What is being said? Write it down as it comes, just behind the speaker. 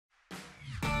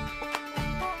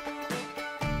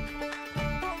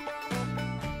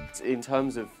in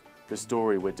terms of the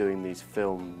story, we're doing these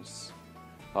films.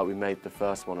 Like we made the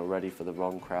first one already for the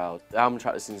Wrong Crowd. The album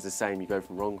track listing is the same. You go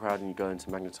from Wrong Crowd and you go into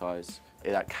Magnetised.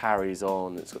 That carries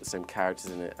on. It's got the same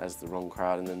characters in it as the Wrong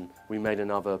Crowd. And then we made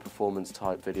another performance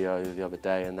type video the other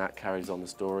day, and that carries on the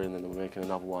story. And then we're making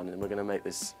another one, and we're going to make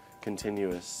this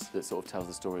continuous that sort of tells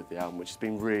the story of the album, which has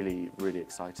been really, really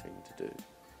exciting to do.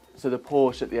 So the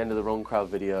Porsche at the end of the Wrong Crowd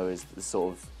video is the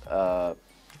sort of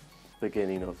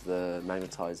beginning of the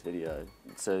Magnetised video.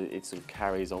 So it sort of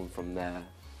carries on from there.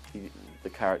 The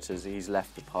characters, he's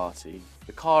left the party.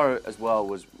 The car as well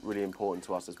was really important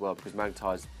to us as well, because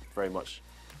Magnetised very much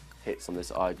hits on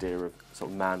this idea of sort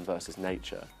of man versus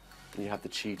nature. And you have the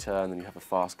cheetah and then you have a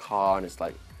fast car, and it's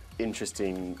like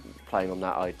interesting playing on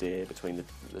that idea between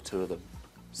the two of them.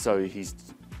 So he's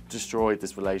destroyed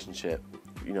this relationship,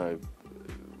 you know,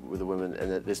 with a woman,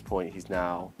 and at this point he's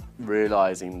now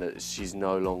realising that she's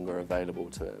no longer available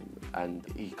to him and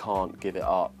he can't give it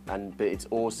up. But it's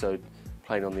also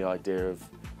playing on the idea of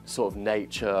sort of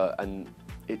nature, and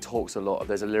it talks a lot.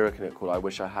 There's a lyric in it called "I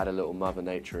Wish I Had a Little Mother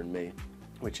Nature in Me,"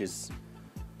 which is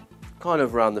kind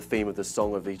of around the theme of the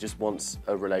song of he just wants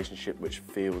a relationship which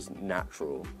feels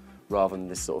natural rather than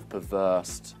this sort of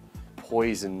perverse,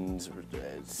 poisoned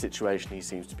situation he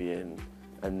seems to be in.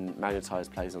 And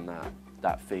Magnetised plays on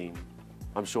that theme.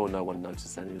 I'm sure no one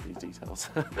noticed any of these details,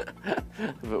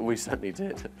 but we certainly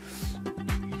did.